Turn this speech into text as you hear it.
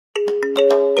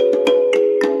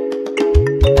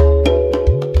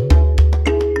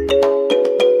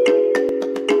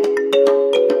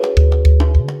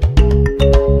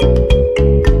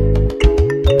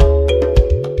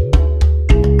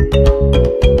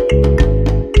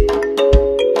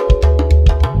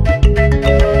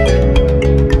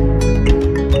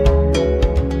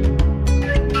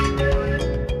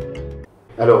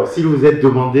Alors, si vous êtes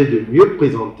demandé de mieux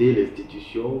présenter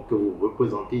l'institution que vous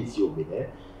représentez ici au Bénin,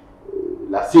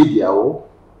 la CEDEAO,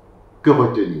 que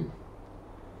retenir?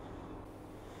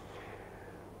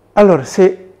 Alors,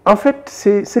 en fait,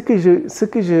 c'est ce que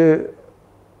je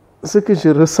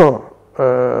ressens,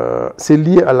 c'est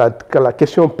lié à la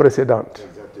question précédente.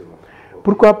 Exactement.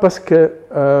 Pourquoi? Parce que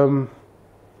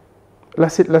la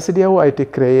CEDEAO a été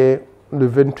créée le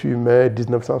 28 mai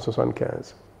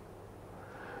 1975.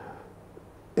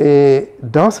 Et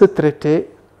dans ce traité,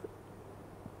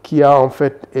 qui a en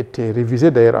fait été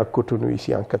révisé d'ailleurs à Cotonou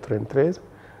ici en 1993,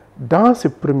 dans ce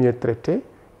premier traité,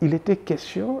 il était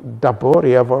question d'abord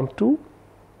et avant tout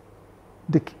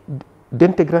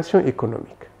d'intégration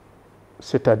économique.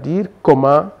 C'est-à-dire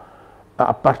comment,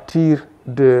 à partir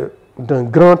d'un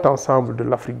grand ensemble de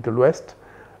l'Afrique de l'Ouest,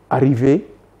 arriver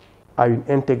à une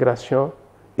intégration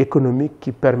économique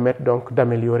qui permette donc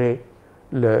d'améliorer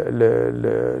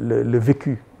le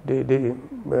vécu des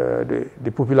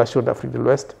populations d'Afrique de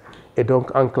l'Ouest et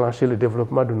donc enclencher le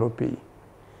développement de nos pays.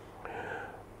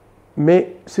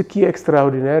 Mais ce qui est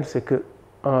extraordinaire, c'est que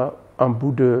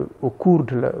au cours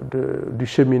du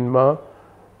cheminement,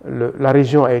 la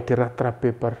région a été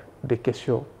rattrapée par des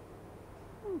questions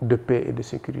de paix et de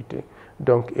sécurité,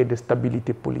 donc, et de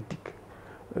stabilité politique.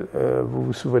 Vous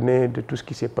vous souvenez de tout ce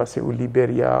qui s'est passé au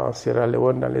Libéria, en Sierra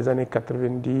Leone dans les années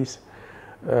 90.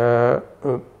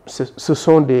 Ce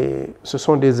sont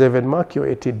des événements qui ont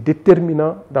été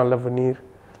déterminants dans l'avenir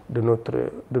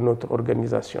de notre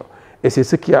organisation. Et c'est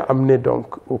ce qui a amené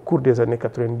donc au cours des années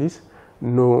 90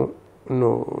 nos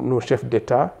chefs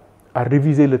d'État à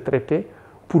réviser le traité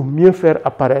pour mieux faire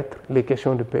apparaître les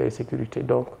questions de paix et sécurité,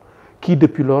 donc, qui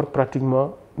depuis lors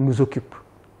pratiquement nous occupent.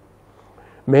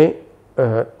 Mais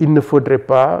il ne faudrait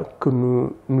pas que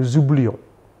nous oublions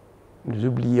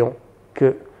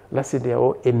que la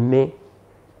CEDEAO est née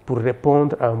pour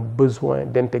répondre à un besoin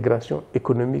d'intégration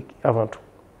économique avant tout.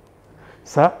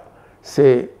 Ça,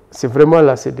 c'est vraiment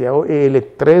la CEDEAO et elle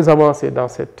est très avancée dans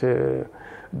cette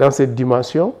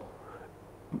dimension.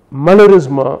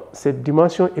 Malheureusement, cette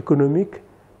dimension économique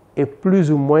est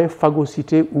plus ou moins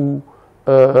phagocytée ou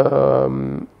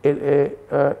elle est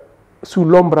sous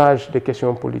l'ombrage des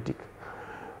questions politiques.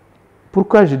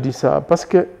 Pourquoi je dis ça? Parce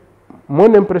que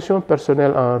mon impression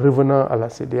personnelle en revenant à la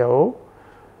CEDEAO,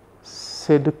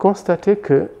 c'est de constater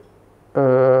que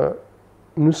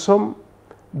nous sommes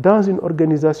dans une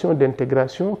organisation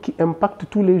d'intégration qui impacte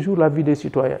tous les jours la vie des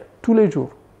citoyens, tous les jours.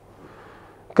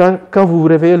 Quand vous vous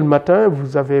réveillez le matin,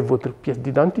 vous avez votre pièce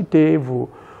d'identité, où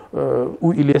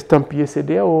il est estampillé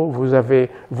CEDEAO, vous avez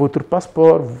votre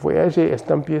passeport, vous voyagez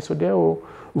estampillé CEDEAO,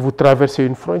 vous traversez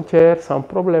une frontière sans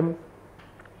problème.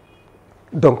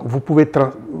 Donc,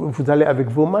 vous allez avec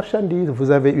vos marchandises,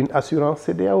 vous avez une assurance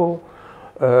CEDEAO,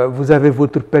 vous avez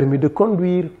votre permis de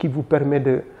conduire qui vous permet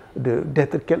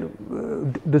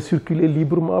de circuler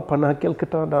librement pendant quelque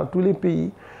temps dans tous les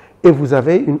pays. Et vous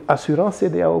avez une assurance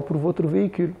CEDEAO pour votre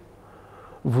véhicule.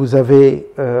 Vous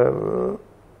avez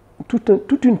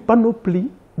toute une panoplie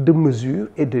de mesures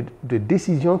et de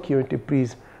décisions qui ont été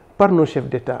prises par nos chefs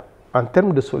d'État en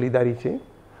termes de solidarité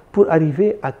pour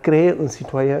arriver à créer un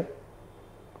citoyen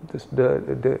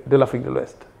de l'Afrique de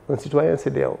l'Ouest, un citoyen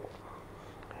CEDEAO.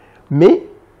 Mais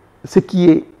ce qui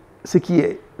est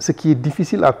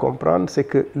difficile à comprendre, c'est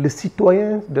que le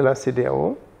citoyen de la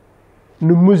CEDEAO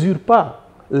ne mesure pas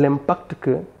l'impact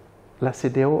que la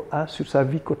CEDEAO a sur sa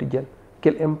vie quotidienne,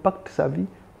 qu'elle impacte sa vie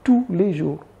tous les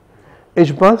jours. Et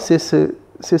je pense que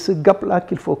c'est ce gap-là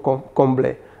qu'il faut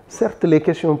combler. Certes, les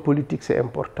questions politiques, c'est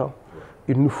important.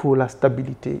 Il nous faut la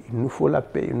stabilité, il nous faut la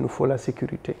paix, il nous faut la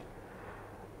sécurité.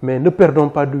 Mais ne perdons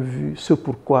pas de vue ce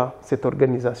pourquoi cette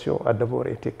organisation a d'abord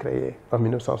été créée en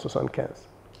 1975.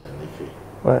 En effet.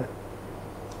 Ouais.